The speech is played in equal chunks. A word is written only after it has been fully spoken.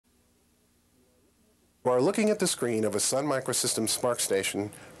We are looking at the screen of a Sun Microsystems SPARC station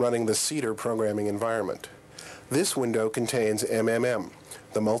running the Cedar programming environment. This window contains MMM,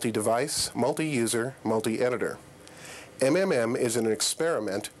 the multi-device, multi-user, multi-editor. MMM is an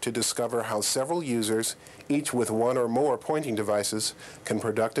experiment to discover how several users, each with one or more pointing devices, can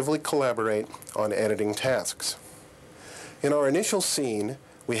productively collaborate on editing tasks. In our initial scene,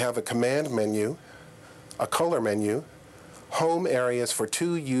 we have a command menu, a color menu, home areas for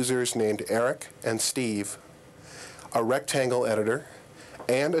two users named Eric and Steve, a rectangle editor,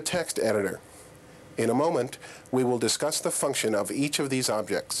 and a text editor. In a moment, we will discuss the function of each of these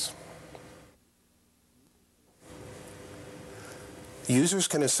objects. Users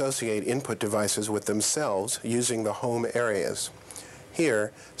can associate input devices with themselves using the home areas.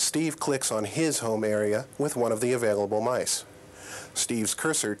 Here, Steve clicks on his home area with one of the available mice. Steve's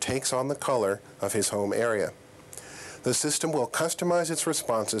cursor takes on the color of his home area. The system will customize its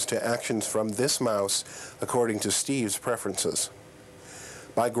responses to actions from this mouse according to Steve's preferences.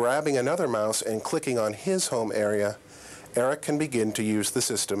 By grabbing another mouse and clicking on his home area, Eric can begin to use the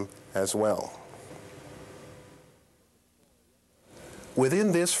system as well.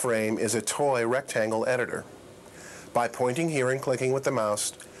 Within this frame is a toy rectangle editor. By pointing here and clicking with the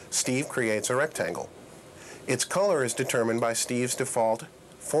mouse, Steve creates a rectangle. Its color is determined by Steve's default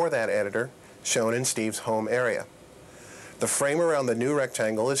for that editor, shown in Steve's home area. The frame around the new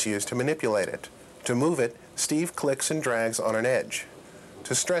rectangle is used to manipulate it. To move it, Steve clicks and drags on an edge.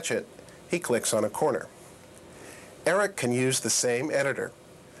 To stretch it, he clicks on a corner. Eric can use the same editor.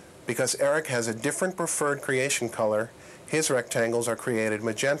 Because Eric has a different preferred creation color, his rectangles are created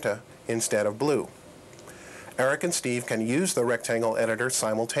magenta instead of blue. Eric and Steve can use the rectangle editor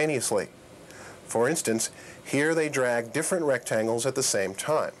simultaneously. For instance, here they drag different rectangles at the same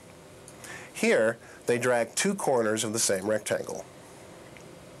time. Here, they drag two corners of the same rectangle.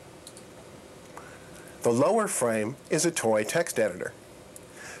 The lower frame is a toy text editor.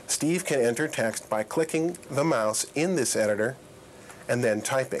 Steve can enter text by clicking the mouse in this editor and then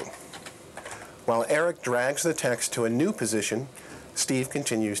typing. While Eric drags the text to a new position, Steve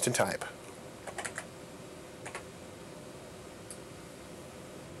continues to type.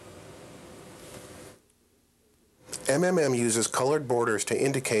 MMM uses colored borders to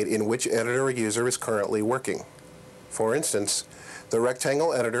indicate in which editor a user is currently working. For instance, the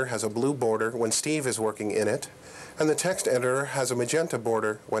rectangle editor has a blue border when Steve is working in it, and the text editor has a magenta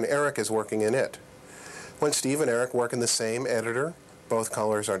border when Eric is working in it. When Steve and Eric work in the same editor, both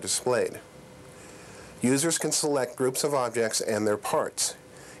colors are displayed. Users can select groups of objects and their parts.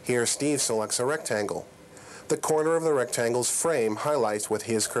 Here, Steve selects a rectangle. The corner of the rectangle's frame highlights with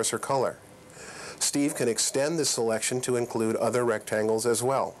his cursor color. Steve can extend this selection to include other rectangles as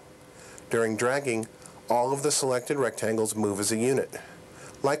well. During dragging, all of the selected rectangles move as a unit.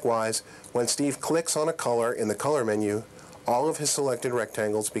 Likewise, when Steve clicks on a color in the color menu, all of his selected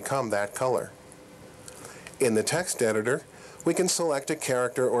rectangles become that color. In the text editor, we can select a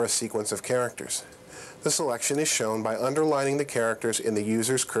character or a sequence of characters. The selection is shown by underlining the characters in the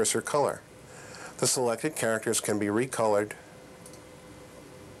user's cursor color. The selected characters can be recolored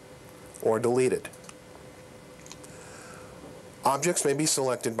or deleted. Objects may be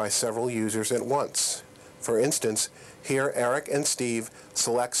selected by several users at once. For instance, here Eric and Steve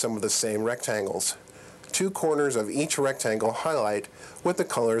select some of the same rectangles. Two corners of each rectangle highlight with the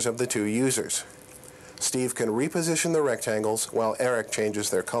colors of the two users. Steve can reposition the rectangles while Eric changes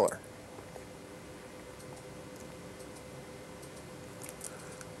their color.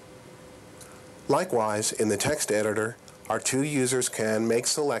 Likewise, in the text editor, our two users can make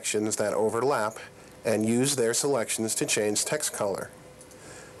selections that overlap and use their selections to change text color.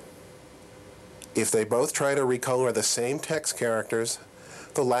 If they both try to recolor the same text characters,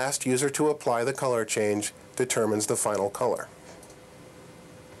 the last user to apply the color change determines the final color.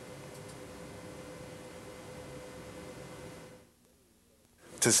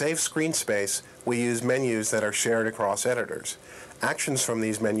 To save screen space, we use menus that are shared across editors. Actions from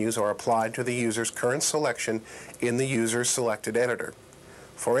these menus are applied to the user's current selection in the user's selected editor.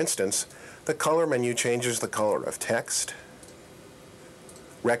 For instance, the color menu changes the color of text,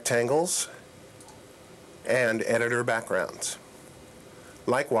 rectangles, and editor backgrounds.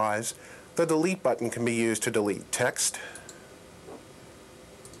 Likewise, the delete button can be used to delete text,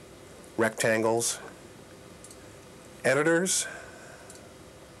 rectangles, editors,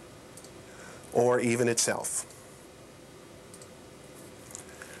 or even itself.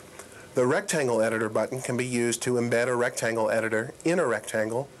 The rectangle editor button can be used to embed a rectangle editor in a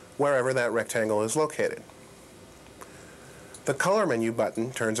rectangle wherever that rectangle is located. The color menu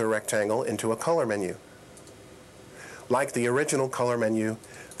button turns a rectangle into a color menu. Like the original color menu,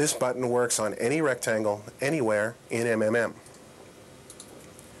 This button works on any rectangle, anywhere in MMM.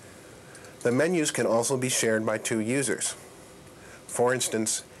 The menus can also be shared by two users. For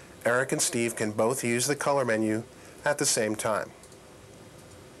instance, Eric and Steve can both use the color menu at the same time.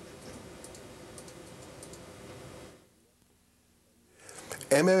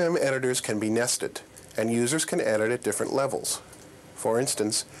 MMM editors can be nested, and users can edit at different levels. For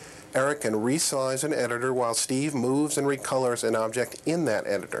instance, Eric can resize an editor while Steve moves and recolors an object in that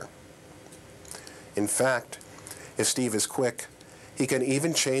editor. In fact, if Steve is quick, he can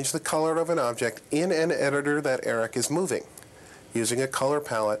even change the color of an object in an editor that Eric is moving, using a color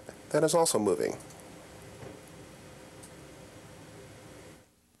palette that is also moving.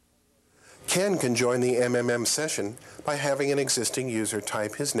 Ken can join the MMM session by having an existing user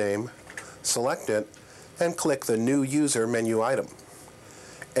type his name, select it, and click the New User menu item.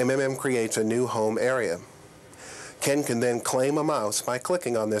 MMM creates a new home area. Ken can then claim a mouse by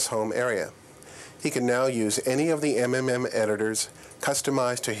clicking on this home area. He can now use any of the MMM editors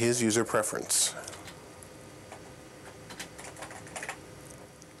customized to his user preference.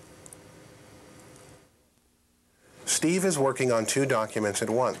 Steve is working on two documents at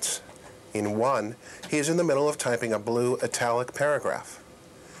once. In one, he is in the middle of typing a blue italic paragraph.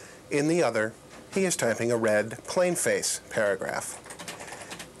 In the other, he is typing a red plain-face paragraph.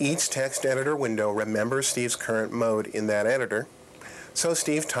 Each text editor window remembers Steve's current mode in that editor, so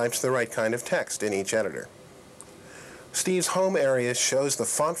Steve types the right kind of text in each editor. Steve's home area shows the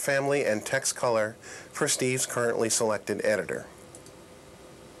font family and text color for Steve's currently selected editor.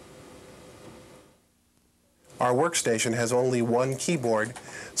 Our workstation has only one keyboard,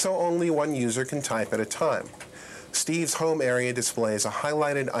 so only one user can type at a time. Steve's home area displays a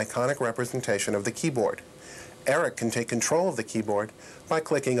highlighted iconic representation of the keyboard. Eric can take control of the keyboard by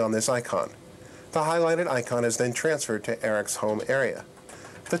clicking on this icon. The highlighted icon is then transferred to Eric's home area.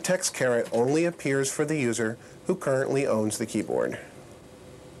 The text caret only appears for the user who currently owns the keyboard.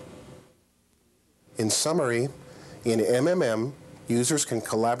 In summary, in MMM, users can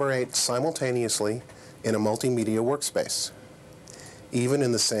collaborate simultaneously in a multimedia workspace, even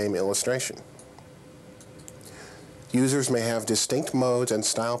in the same illustration. Users may have distinct modes and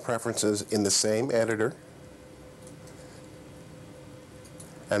style preferences in the same editor,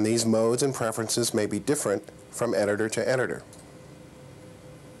 and these modes and preferences may be different from editor to editor.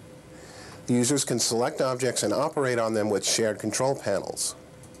 Users can select objects and operate on them with shared control panels.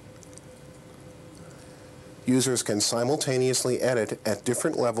 Users can simultaneously edit at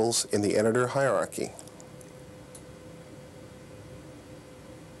different levels in the editor hierarchy.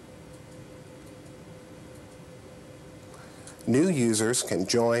 New users can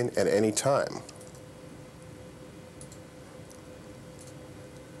join at any time.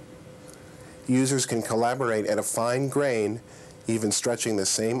 Users can collaborate at a fine grain, even stretching the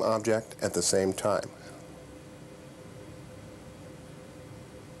same object at the same time.